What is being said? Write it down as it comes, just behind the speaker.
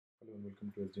and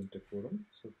welcome to SDN Tech Forum.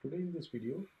 So today in this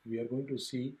video, we are going to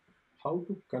see how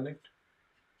to connect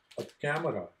a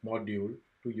camera module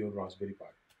to your Raspberry Pi.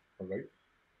 All right.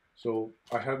 So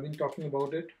I have been talking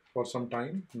about it for some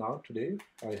time now. Today,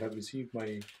 I have received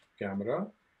my camera,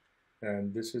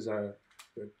 and this is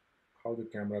how the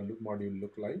camera module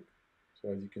look like.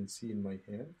 So as you can see in my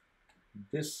hand,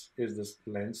 this is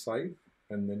the lens side,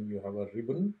 and then you have a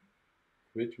ribbon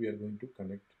which we are going to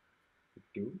connect it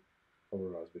to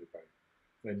our Raspberry Pi.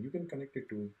 And you can connect it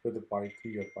to whether Pi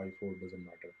 3 or Pi 4, doesn't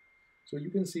matter. So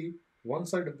you can see one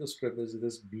side of the strip is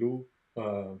this blue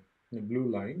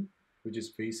line which is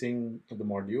facing the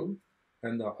module,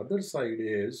 and the other side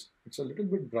is, it's a little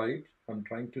bit bright, I'm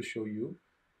trying to show you.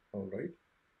 All right,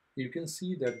 you can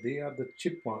see that they are the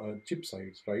chip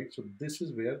sides, right? So this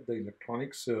is where the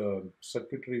electronics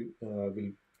circuitry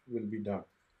will be done.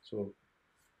 So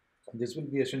this will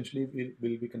be essentially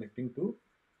will be connecting to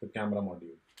the camera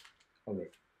module. All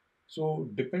right. So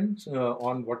depends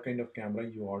on what kind of camera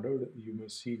you ordered. You may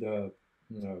see the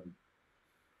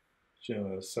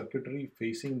circuitry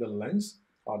facing the lens,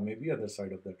 or maybe other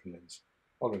side of that lens.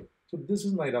 All right. So this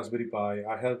is my Raspberry Pi.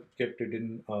 I have kept it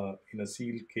in a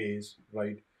sealed case,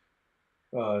 right,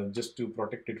 just to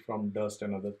protect it from dust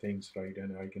and other things, right?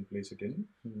 And I can place it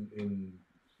in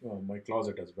my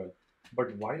closet as well.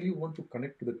 But while you want to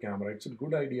connect to the camera, it's a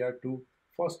good idea to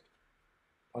first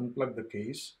unplug the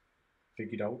case,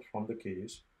 take it out from the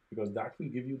case, because that will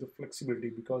give you the flexibility,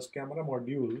 because camera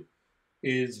module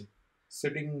is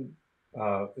sitting,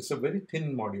 it's a very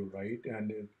thin module, right?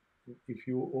 And if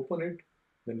you open it,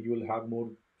 then you will have more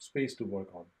space to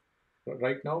work on. But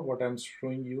right now, what I'm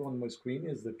showing you on my screen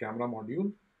is the camera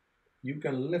module. You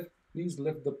can please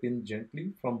lift the pin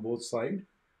gently from both sides.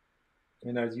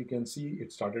 And as you can see,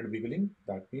 it started wiggling.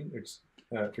 That means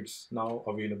it's now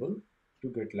available to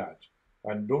get latch.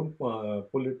 And don't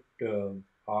pull it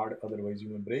hard, otherwise you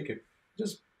may break it.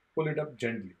 Just pull it up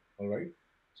gently. All right.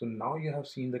 So now you have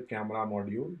seen the camera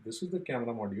module. This is the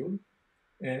camera module,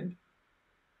 and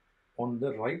on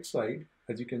the right side,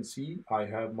 as you can see, I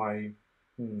have my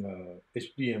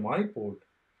HDMI port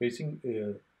facing.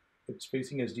 It's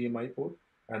facing HDMI port,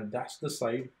 and that's the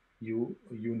side you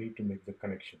need to make the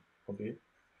connection. Okay,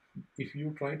 if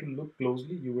you try to look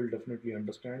closely, you will definitely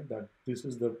understand that this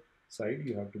is the side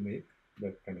you have to make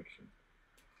the connection.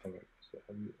 All right. So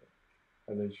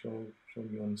as I shown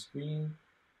you on screen,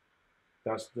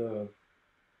 that's the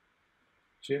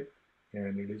chip,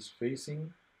 and it is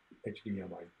facing HDMI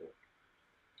port.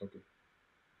 Okay.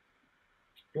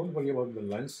 Don't worry about the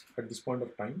lens at this point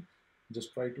of time.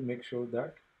 Just try to make sure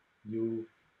that you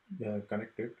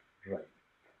connect it right.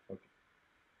 Okay.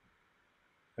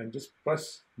 And just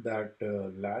press that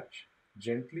latch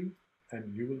gently,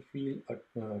 and you will feel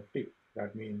a tick.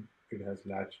 That means it has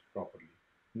latched properly.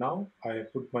 Now I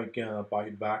put my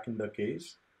Pi back in the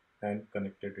case and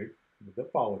connected it with the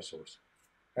power source.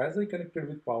 As I connected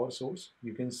with power source,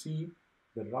 you can see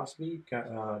the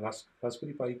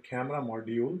Raspberry Pi camera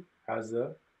module has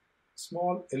a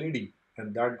small LED,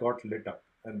 and that got lit up.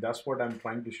 And that's what I'm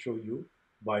trying to show you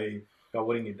by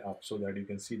covering it up so that you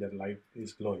can see that light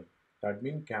is glowing. That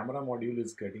means camera module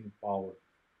is getting power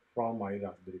from my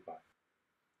Raspberry Pi.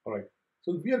 All right,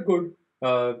 so we are good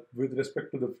with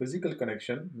respect to the physical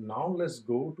connection. Now let's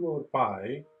go to our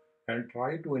Pi and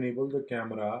try to enable the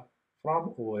camera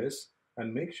from OS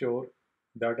and make sure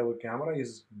that our camera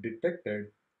is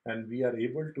detected and we are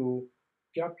able to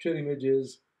capture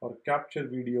images or capture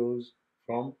videos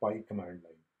from Pi command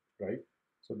line, right?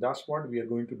 So that's what we are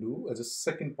going to do as a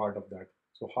second part of that.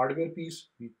 So hardware piece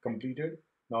we completed.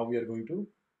 Now we are going to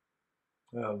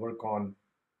work on.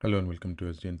 Hello and welcome to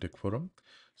SDN Tech Forum.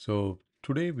 So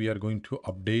today we are going to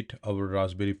update our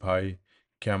Raspberry Pi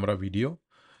camera video.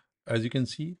 As you can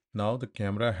see, now the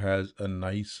camera has a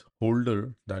nice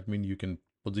holder. That means you can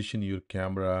position your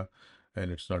camera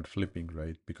and it's not flipping,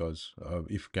 right? Because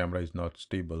if camera is not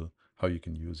stable, how you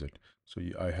can use it. So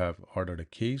I have ordered a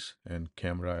case and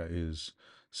camera is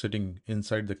sitting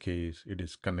inside the case. It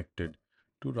is connected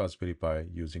to Raspberry Pi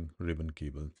using ribbon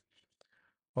cable.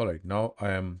 All right, now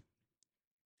I am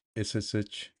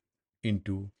SSH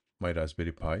into my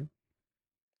Raspberry Pi,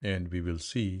 and we will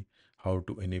see how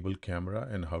to enable camera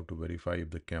and how to verify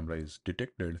if the camera is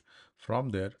detected. From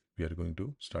there, we are going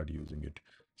to start using it.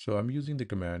 So I'm using the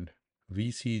command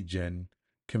vcgen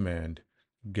command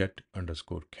get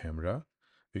underscore camera.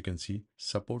 You can see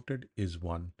supported is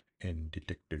 1 and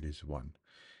detected is 1.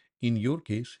 In your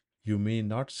case, you may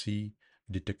not see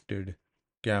detected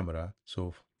camera.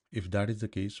 So if that is the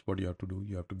case, what you have to do,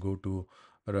 you have to go to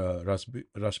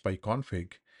Raspberry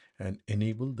config and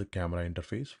enable the camera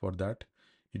interface. For that,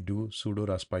 You do sudo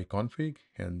raspi config,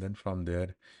 and then from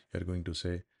there, you're going to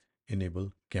say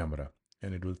enable camera,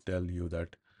 and it will tell you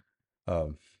that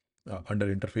um,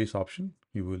 under interface option,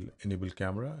 you will enable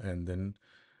camera, and then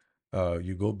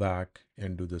you go back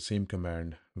and do the same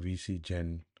command,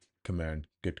 vcgen command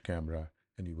get camera,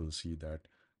 and you will see that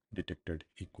detected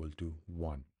equal to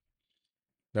 1.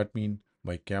 That means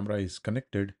my camera is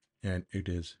connected and it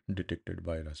is detected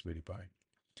by Raspberry Pi.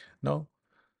 Now,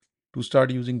 to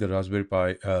start using the Raspberry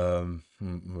Pi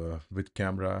with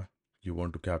camera, you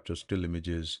want to capture still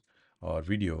images or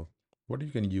video. What you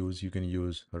can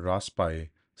use Raspi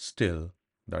still,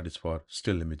 that is for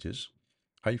still images,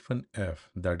 hyphen F,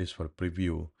 that is for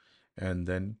preview, and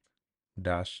then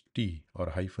dash T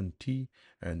or hyphen T,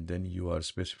 and then you are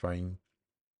specifying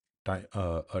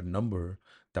a number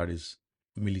that is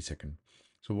millisecond.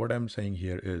 So what I'm saying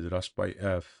here is Raspi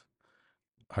F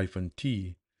hyphen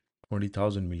T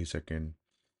 20,000 millisecond,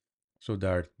 so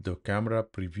that the camera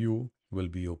preview will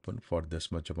be open for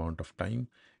this much amount of time.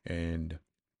 And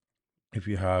if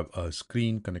you have a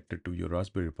screen connected to your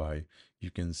Raspberry Pi, you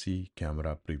can see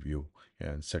camera preview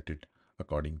and set it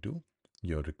according to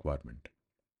your requirement.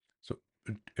 So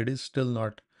it is still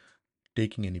not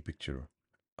taking any picture.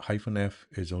 Hyphen F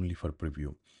is only for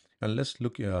preview. And let's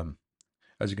look,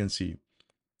 as you can see,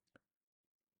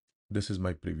 this is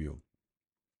my preview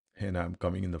and I'm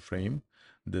coming in the frame.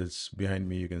 This behind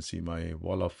me, you can see my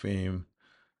wall of fame,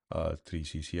 3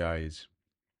 CCIs,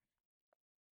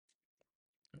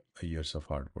 years of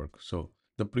hard work. So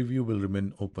the preview will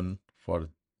remain open for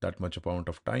that much amount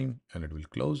of time and it will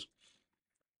close.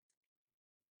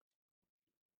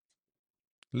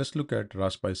 Let's look at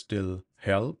Raspberry still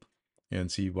help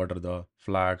and see what are the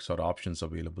flags or options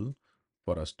available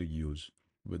for us to use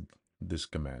with this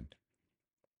command.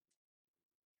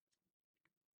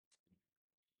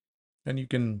 And you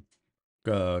can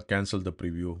cancel the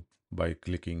preview by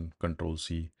clicking Control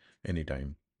C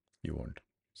anytime you want.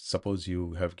 Suppose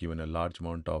you have given a large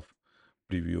amount of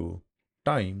preview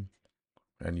time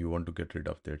and you want to get rid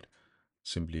of that,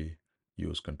 simply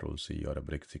use Control C or a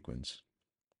break sequence.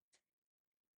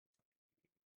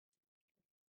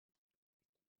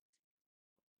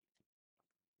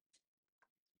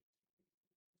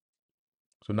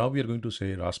 So now we are going to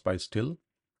say Raspi still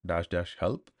dash dash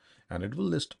help, and it will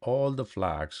list all the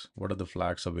flags. What are the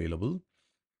flags available,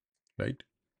 right?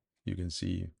 You can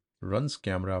see runs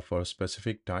camera for a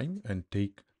specific time and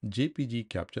take JPG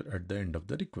capture at the end of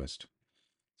the request.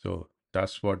 So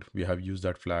that's what we have used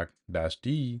that flag dash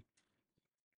D.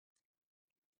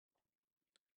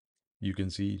 You can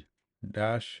see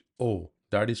dash O,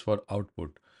 that is for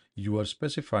output. You are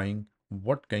specifying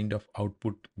what kind of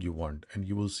output you want, and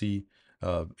you will see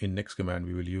in next command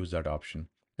we will use that option.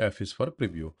 F is for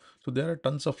preview. So there are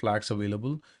tons of flags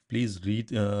available. Please read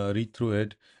through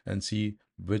it and see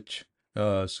which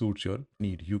suits your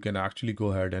need. You can actually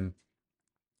go ahead and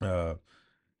uh,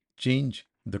 change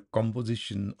the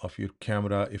composition of your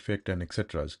camera effect and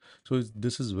etc. So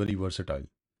this is very versatile.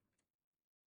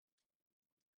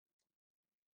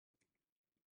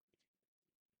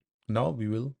 Now we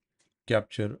will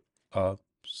capture a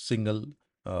single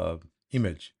uh,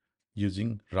 image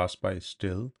using Raspi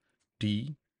still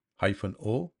T hyphen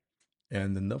O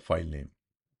and then the file name.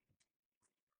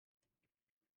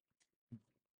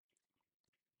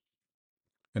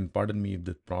 And pardon me if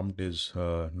the prompt is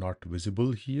not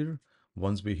visible here.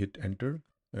 Once we hit enter,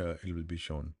 it will be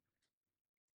shown.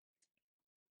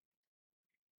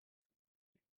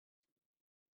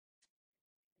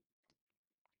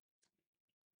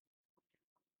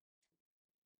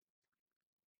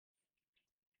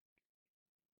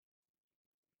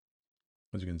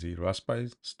 As you can see,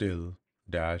 Raspi still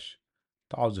dash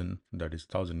 1000, that is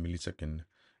 1000 millisecond,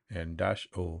 and dash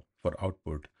O for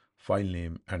output, file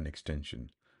name and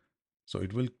extension. So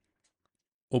it will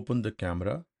open the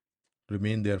camera,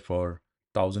 remain there for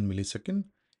 1000 millisecond,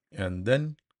 and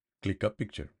then click a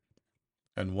picture.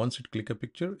 And once it click a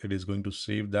picture, it is going to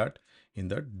save that in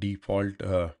the default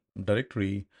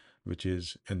directory, which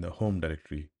is in the home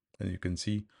directory. And you can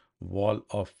see wall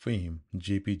of fame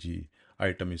JPG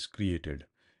item is created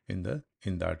in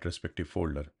that respective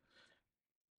folder.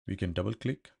 We can double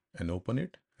click and open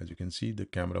it. As you can see, the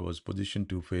camera was positioned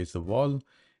to face the wall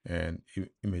and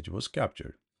image was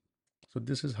captured. So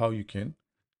this is how you can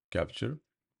capture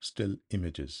still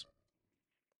images.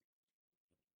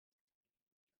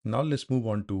 Now let's move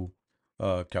on to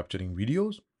capturing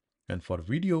videos. And for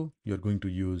video, you're going to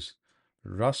use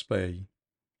Raspberry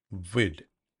vid.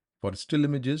 For still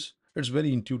images, it's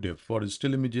very intuitive. For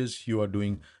still images, you are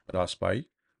doing Raspberry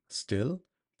still.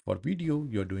 For video,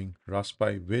 you're doing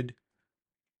Raspberry vid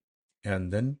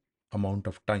and then amount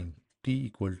of time, t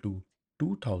equal to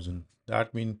 2000.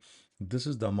 That means this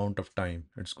is the amount of time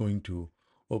it's going to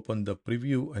open the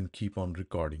preview and keep on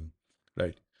recording,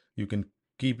 right? You can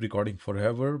keep recording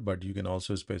forever, but you can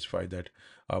also specify that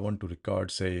I want to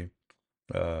record, say,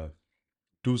 uh,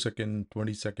 2 second,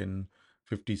 20 second,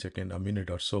 50 second, a minute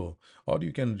or so. Or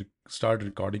you can start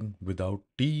recording without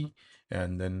t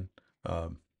and then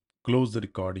um, close the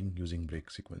recording using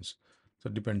break sequence. So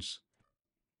it depends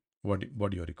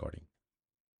what you're recording.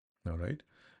 All right.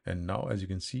 And now, as you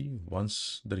can see,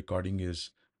 once the recording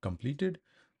is completed,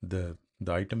 the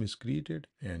item is created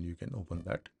and you can open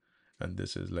that. And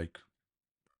this is like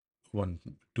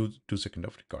 2 second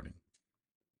of recording.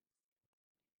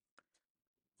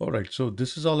 All right, so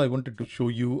this is all I wanted to show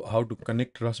you, how to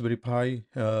connect Raspberry Pi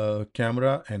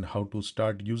camera and how to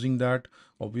start using that.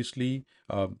 Obviously,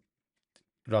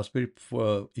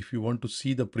 if you want to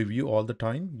see the preview all the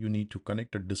time, you need to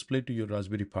connect a display to your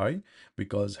Raspberry Pi,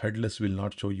 because headless will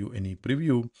not show you any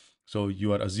preview. So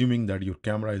you are assuming that your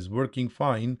camera is working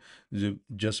fine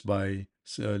just by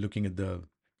looking at the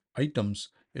items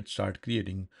it start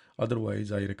creating.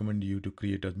 Otherwise, I recommend you to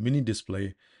create a mini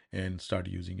display and start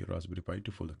using your Raspberry Pi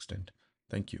to full extent.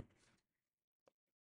 Thank you.